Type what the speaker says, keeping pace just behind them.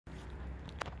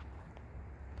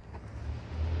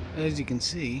As you can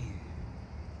see,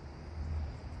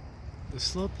 the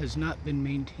slope has not been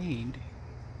maintained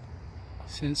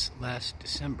since last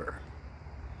December.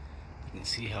 You can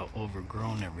see how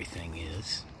overgrown everything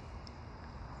is.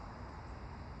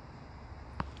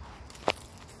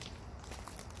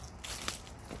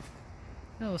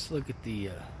 Now let's look at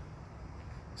the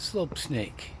slope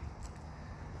snake.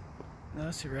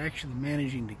 Notice they're actually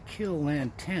managing to kill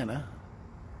lantana.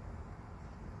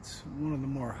 It's one of the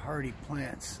more hardy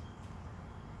plants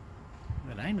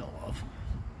that I know of.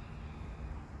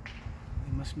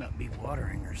 They must not be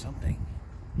watering or something.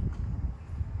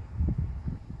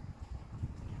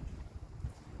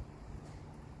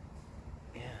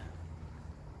 Yeah.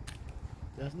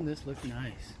 Doesn't this look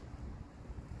nice?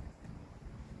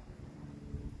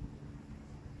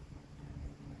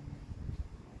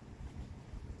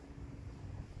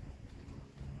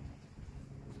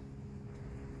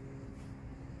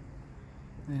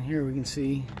 And here we can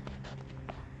see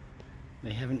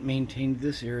they haven't maintained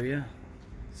this area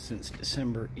since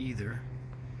December either.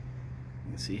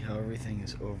 You can see how everything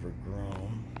is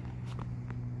overgrown.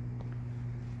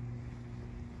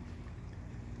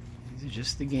 These are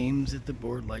just the games that the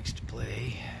board likes to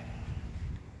play.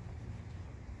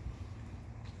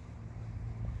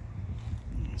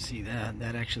 You can see that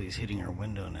actually is hitting our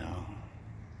window now.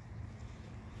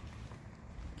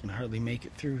 Can hardly make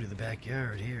it through to the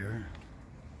backyard here.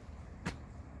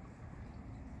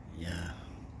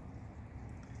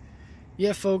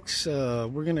 Yeah, folks,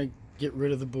 we're gonna get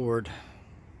rid of the board.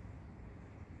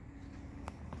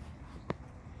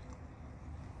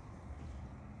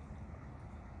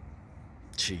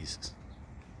 Jesus.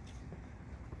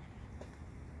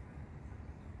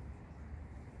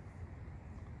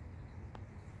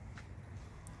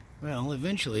 Well,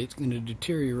 eventually it's going to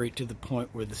deteriorate to the point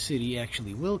where the city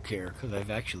actually will care, because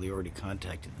I've actually already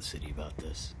contacted the city about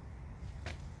this.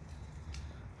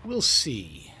 We'll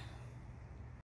see.